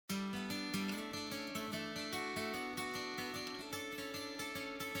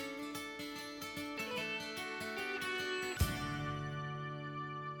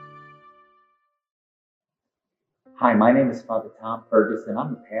Hi, my name is Father Tom Ferguson.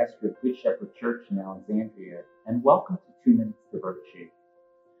 I'm the pastor of Good Shepherd Church in Alexandria, and welcome to 2 Minutes to Virtue.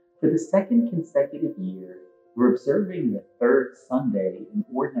 For the second consecutive year, we're observing the third Sunday in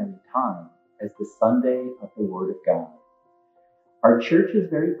Ordinary Time as the Sunday of the Word of God. Our church is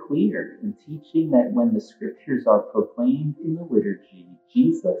very clear in teaching that when the Scriptures are proclaimed in the liturgy,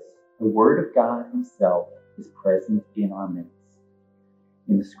 Jesus, the Word of God Himself, is present in our midst.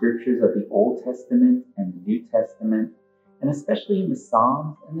 In the Scriptures of the Old Testament and the New Testament, and especially in the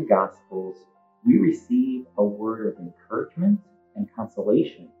Psalms and the Gospels, we receive a word of encouragement and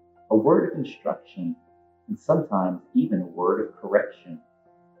consolation, a word of instruction, and sometimes even a word of correction.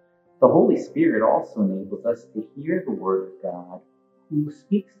 The Holy Spirit also enables us to hear the Word of God, who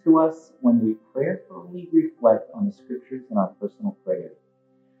speaks to us when we prayerfully reflect on the Scriptures in our personal prayer.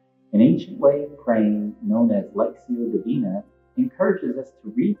 An ancient way of praying, known as Lectio Divina, encourages us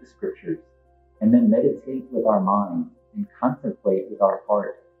to read the Scriptures and then meditate with our mind and contemplate with our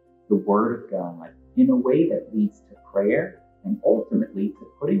heart the Word of God in a way that leads to prayer and ultimately to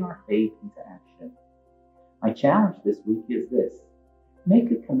putting our faith into action. My challenge this week is this: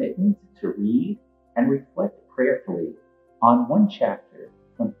 make a commitment to read and reflect prayerfully on one chapter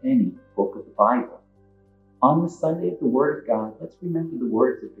from any book of the Bible. On the Sunday of the Word of God, let's remember the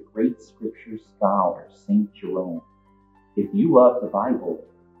words of the great Scripture scholar, St. Jerome. If you love the Bible,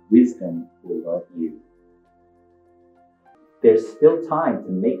 wisdom will love you. There's still time to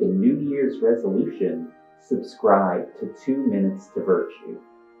make a New Year's resolution. Subscribe to 2 Minutes to Virtue.